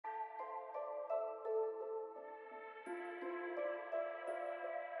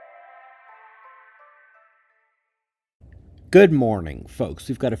Good morning, folks.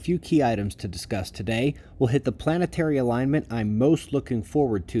 We've got a few key items to discuss today. We'll hit the planetary alignment I'm most looking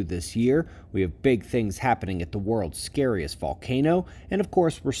forward to this year. We have big things happening at the world's scariest volcano, and of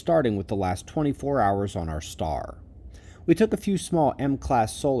course, we're starting with the last 24 hours on our star. We took a few small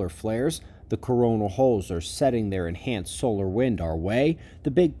M-class solar flares. The coronal holes are setting their enhanced solar wind our way.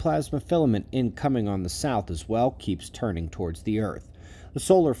 The big plasma filament incoming on the south as well keeps turning towards the Earth. The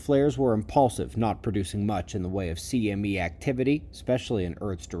solar flares were impulsive, not producing much in the way of CME activity, especially in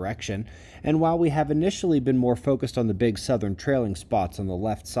Earth's direction, and while we have initially been more focused on the big southern trailing spots on the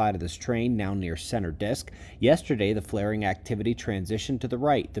left side of this train, now near center disk, yesterday the flaring activity transitioned to the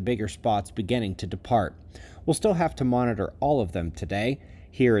right, the bigger spots beginning to depart. We'll still have to monitor all of them today.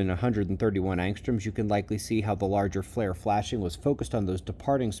 Here in 131 angstroms, you can likely see how the larger flare flashing was focused on those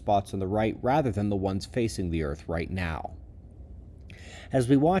departing spots on the right rather than the ones facing the Earth right now. As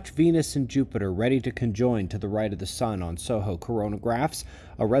we watch Venus and Jupiter ready to conjoin to the right of the Sun on SOHO coronagraphs,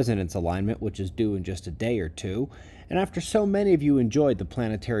 a resonance alignment which is due in just a day or two, and after so many of you enjoyed the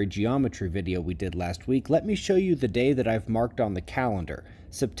planetary geometry video we did last week, let me show you the day that I've marked on the calendar,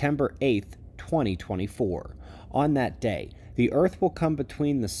 September 8th, 2024. On that day, the Earth will come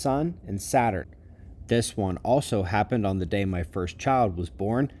between the Sun and Saturn. This one also happened on the day my first child was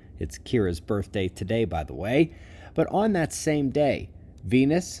born. It's Kira's birthday today, by the way. But on that same day,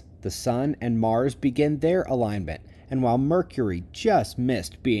 Venus, the Sun, and Mars begin their alignment, and while Mercury just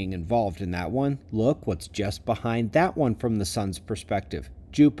missed being involved in that one, look what's just behind that one from the Sun's perspective,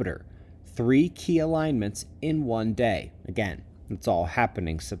 Jupiter. 3 key alignments in one day. Again, it's all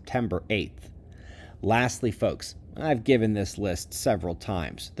happening September 8th. Lastly, folks, I've given this list several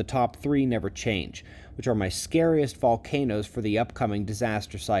times. The top 3 never change, which are my scariest volcanoes for the upcoming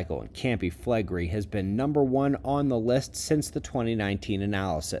disaster cycle, and Campi Flegrei has been number 1 on the list since the 2019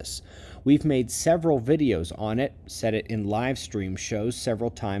 analysis. We've made several videos on it, said it in live stream shows several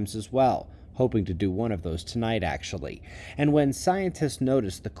times as well, hoping to do one of those tonight actually. And when scientists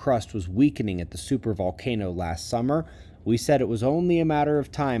noticed the crust was weakening at the supervolcano last summer, we said it was only a matter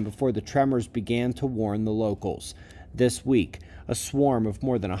of time before the tremors began to warn the locals. This week, a swarm of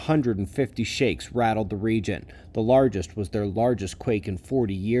more than 150 shakes rattled the region. The largest was their largest quake in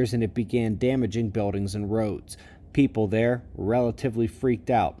 40 years, and it began damaging buildings and roads. People there were relatively freaked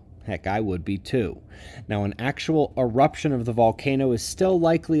out. Heck, I would be too. Now, an actual eruption of the volcano is still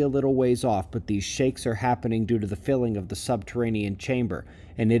likely a little ways off, but these shakes are happening due to the filling of the subterranean chamber,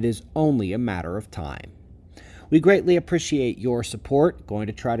 and it is only a matter of time. We greatly appreciate your support. Going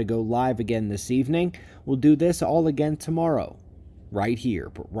to try to go live again this evening. We'll do this all again tomorrow, right here,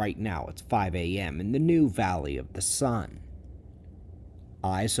 but right now it's 5 a.m. in the new Valley of the Sun.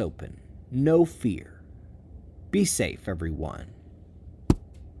 Eyes open, no fear. Be safe, everyone.